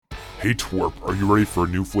Hey twerp, are you ready for a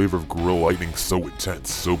new flavor of Gorilla Lightning so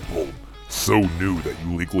intense, so bold, so new that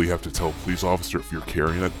you legally have to tell a police officer if you're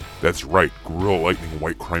carrying it? That's right, Gorilla Lightning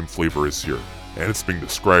white crime flavor is here, and it's being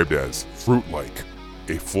described as fruit-like,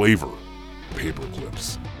 a flavor, paper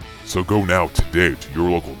clips. So go now today to your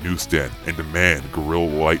local newsstand and demand Gorilla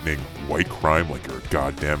Lightning white crime like you're a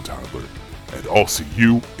goddamn toddler. And I'll see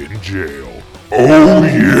you in jail. Oh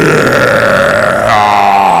yeah!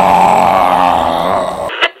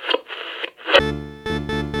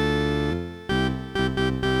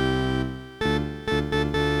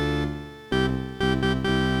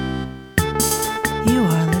 You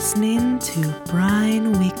are listening to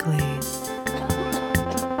Brine Weekly.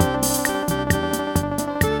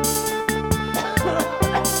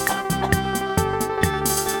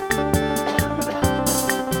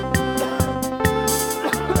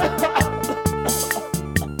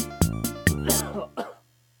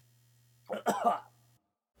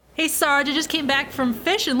 Hey Sarge, I just came back from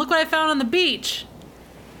fishing. Look what I found on the beach.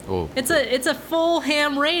 Oh, It's a full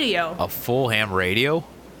ham radio. a full ham radio?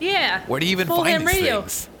 Yeah. Where do you even full find ham these radio.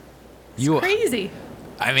 things? It's crazy.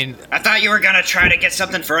 I mean, I thought you were gonna try to get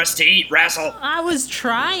something for us to eat, Razzle. I was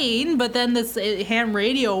trying, but then this ham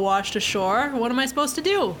radio washed ashore. What am I supposed to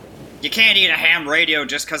do? You can't eat a ham radio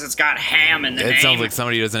just because it's got ham in the name. it sounds like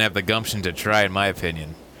somebody who doesn't have the gumption to try, in my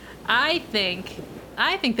opinion. I think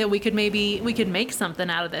that we could make something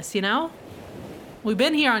out of this, you know? We've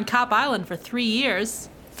been here on Cop Island for 3 years.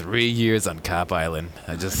 3 years on Cop Island.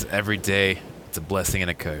 Every day, it's a blessing and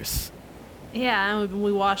a curse. Yeah,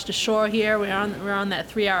 we washed ashore here. We're on that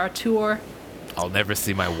 3-hour tour. I'll never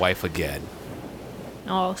see my wife again.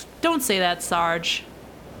 Oh, don't say that, Sarge.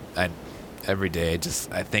 Every day,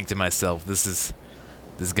 I think to myself, this is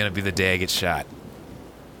gonna be the day I get shot.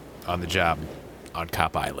 On the job, on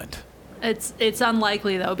Cop Island. It's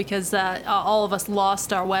unlikely though because all of us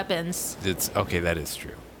lost our weapons, It's okay, that is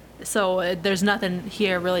true. so there's nothing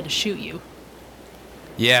here really to shoot you.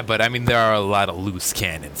 Yeah, but I mean, there are a lot of loose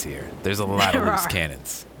cannons here. There's a lot of There loose are.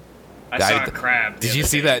 cannons. I saw a crab. the Did you other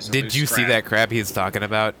see day. It that? was a Did loose you see crab. that crab he was talking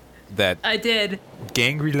about? That I did.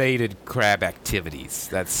 gang-related crab activities.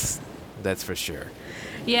 That's for sure.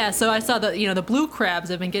 Yeah, so I saw the blue crabs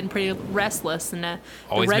have been getting pretty restless, and the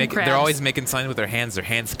red crabs. They're always making signs with their hands. Their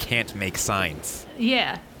hands can't make signs.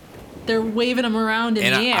 Yeah, they're waving them around in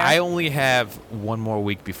And the air. I only have one more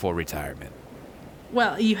week before retirement.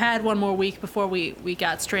 Well, you had one more week before we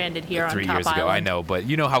got stranded here on 3 Cop years Island. ago, I know, but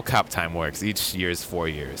you know how cop time works. Each year is 4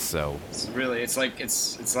 years, so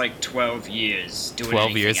It's like 12 years doing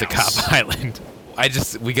 12 years at anything else. Cop Island.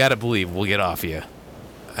 We gotta believe we'll get off you.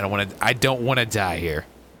 I don't want to die here.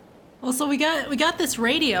 Well, so we got this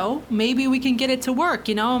radio. Maybe we can get it to work.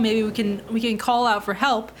 You know, maybe we can call out for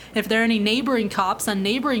help if there are any neighboring cops on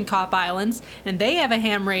neighboring Cop Islands, and they have a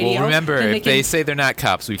ham radio. Well, remember, then if they say they're not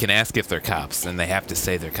cops, we can ask if they're cops, and they have to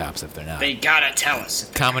say they're cops if they're not. They gotta tell us.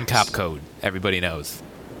 if they're Common cops. cop code. Everybody knows.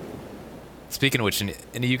 Speaking of which, any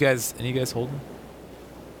of you guys holding?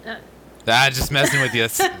 Just messing with you,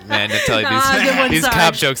 man. I tell you, Nah, good one, these cop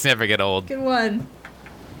Sarge. jokes never get old. Good one.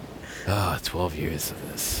 Oh, 12 years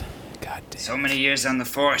of this. God damn. So many years on the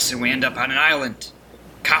force, and we end up on an island.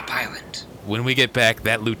 Cop Island. When we get back,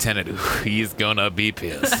 that lieutenant, he's gonna be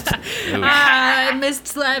pissed. Ooh. I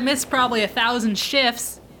missed probably 1,000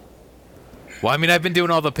 shifts. Well, I mean, I've been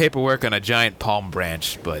doing all the paperwork on a giant palm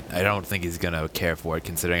branch, but I don't think he's gonna care for it,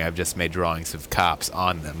 considering I've just made drawings of cops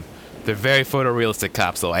on them. They're very photorealistic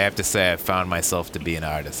cops, though. I have to say, I've found myself to be an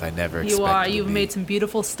artist. I never expected You are. to You've be. made some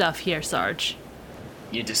beautiful stuff here, Sarge.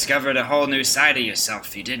 You discovered a whole new side of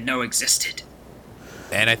yourself you didn't know existed.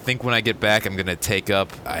 And I think when I get back, I'm gonna take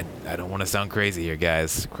up. I don't want to sound crazy here,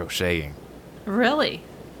 guys. Crocheting. Really?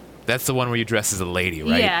 That's the one where you dress as a lady,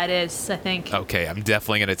 right? Yeah, it is. I think. Okay, I'm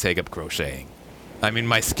definitely gonna take up crocheting. I mean,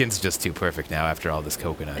 my skin's just too perfect now after all this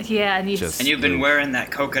coconut. Yeah, and And you've been wearing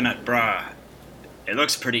that coconut bra. It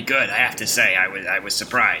looks pretty good, I have to say. I was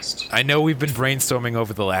surprised. I know we've been brainstorming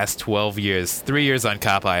over the last 12 years, 3 years on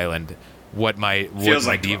Cop Island, what my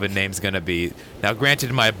like diva 12. name's gonna be. Now,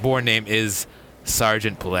 granted, my born name is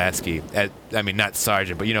Sergeant Pulaski. I mean, not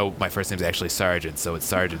Sergeant, but you know, my first name's actually Sergeant, so it's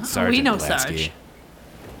Sergeant we know Pulaski. Sarge.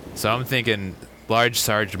 So I'm thinking Large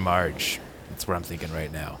Sarge Marge. That's what I'm thinking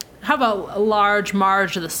right now. How about a large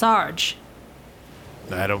Marge of the Sarge?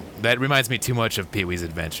 That reminds me too much of Pee-wee's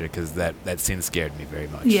Adventure, because that scene scared me very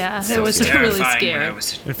much. Yeah, So it was scared. really Terrifying when scary. I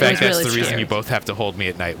was- In fact, was that's really the reason scary. you both have to hold me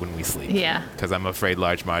at night when we sleep. Yeah. Because I'm afraid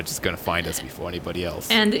Large Marge is going to find us before anybody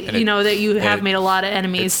else. And it- you know that you have it- made a lot of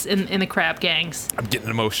enemies in the crab gangs. I'm getting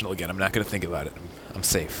emotional again. I'm not going to think about it. I'm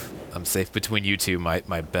safe. I'm safe between you two, my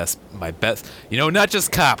best, you know, not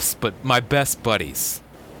just cops, but my best buddies.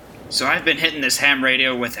 So I've been hitting this ham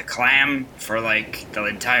radio with a clam for like the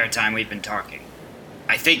entire time we've been talking.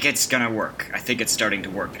 I think it's gonna work. I think it's starting to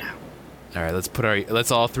work now. All right,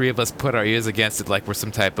 let's all three of us put our ears against it like we're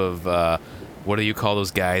some type of what do you call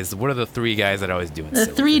those guys? What are the three guys that always do it? The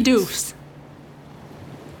three doofs.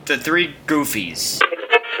 The three goofies.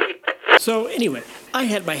 So anyway, I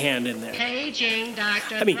had my hand in there. Paging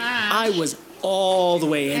Dr. I mean, Thrush. I was all the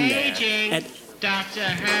way in there. Paging And Dr.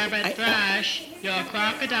 Herbert Thrush. Your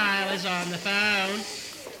crocodile is on the phone.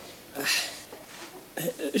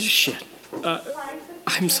 shit.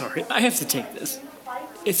 I'm sorry. I have to take this.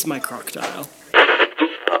 It's my crocodile.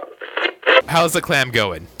 How's the clam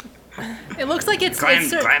going? It looks like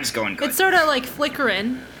Clam's going good. It's sort of like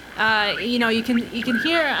flickering. You know, you can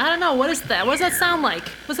hear. I don't know. What is that? What does that sound like?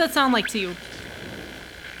 What does that sound like to you?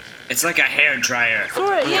 It's like a hair dryer.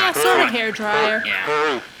 Sort of hair dryer.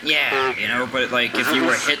 Yeah, you know, but like if you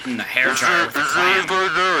were hitting the hair dryer with a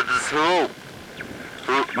clam.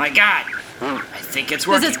 My God, I think it's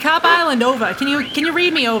working. This is Cop Island over. Can you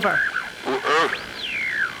read me over?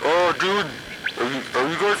 Oh, dude, are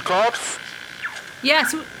you guys cops?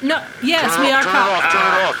 Yes. Yes, we are cops. Turn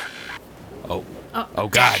it off. Oh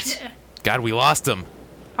God, God, we lost him.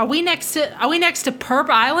 Are we next to Perp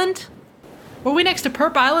Island? Were we next to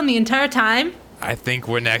Perp Island the entire time? I think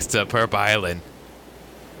we're next to Perp Island.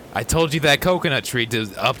 I told you that coconut tree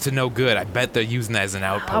is up to no good. I bet they're using that as an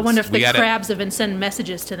outpost. I wonder if the crabs have been sending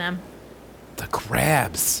messages to them. The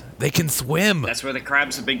crabs. They can swim. That's where the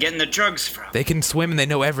crabs have been getting the drugs from. They can swim and they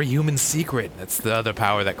know every human secret. That's the other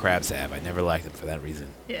power that crabs have. I never liked them for that reason.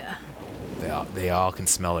 Yeah. They all can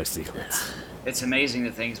smell our secrets. It's amazing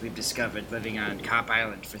the things we've discovered living on Cop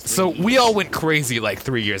Island for 3 So years. we all went crazy like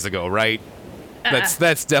 3 years ago, right? That's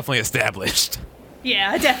definitely established.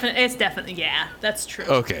 Yeah, it's definitely, yeah, that's true.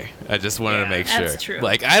 Okay, I just wanted to make sure. That's true.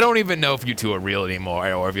 Like, I don't even know if you two are real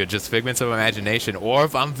anymore, or if you're just figments of imagination, or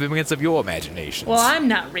if I'm figments of your imagination. Well, I'm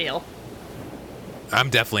not real.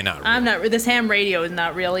 I'm definitely not real. I'm not. This ham radio is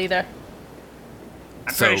not real either.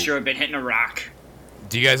 I'm pretty So- sure I've been hitting a rock.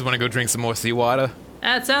 Do you guys want to go drink some more seawater?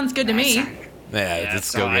 That sounds good to me. Yeah, Yeah, let's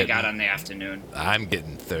that's go all I get. got on the afternoon. I'm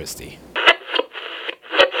getting thirsty.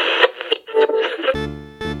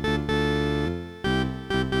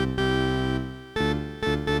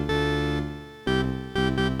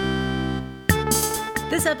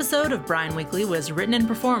 This episode of Brian Weekly was written and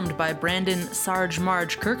performed by Brandon Sarge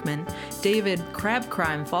Marge Kirkman, David Crab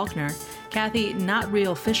Crime Faulkner, Kathy Not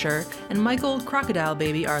Real Fisher, and Michael Crocodile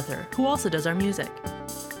Baby Arthur, who also does our music.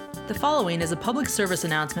 The following is a public service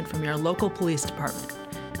announcement from your local police department.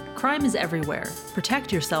 Crime is everywhere.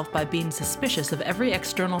 Protect yourself by being suspicious of every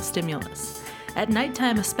external stimulus. At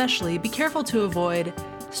nighttime especially, be careful to avoid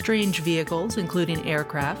strange vehicles, including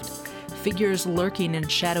aircraft, figures lurking in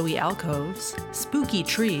shadowy alcoves, spooky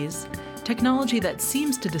trees, technology that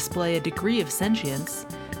seems to display a degree of sentience,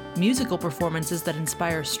 musical performances that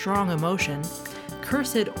inspire strong emotion,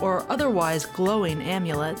 cursed or otherwise glowing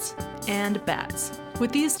amulets, and bats.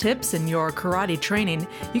 With these tips and your karate training,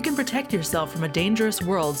 you can protect yourself from a dangerous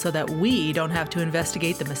world so that we don't have to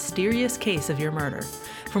investigate the mysterious case of your murder.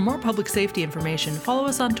 For more public safety information, follow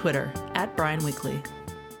us on Twitter @BrianWeekly.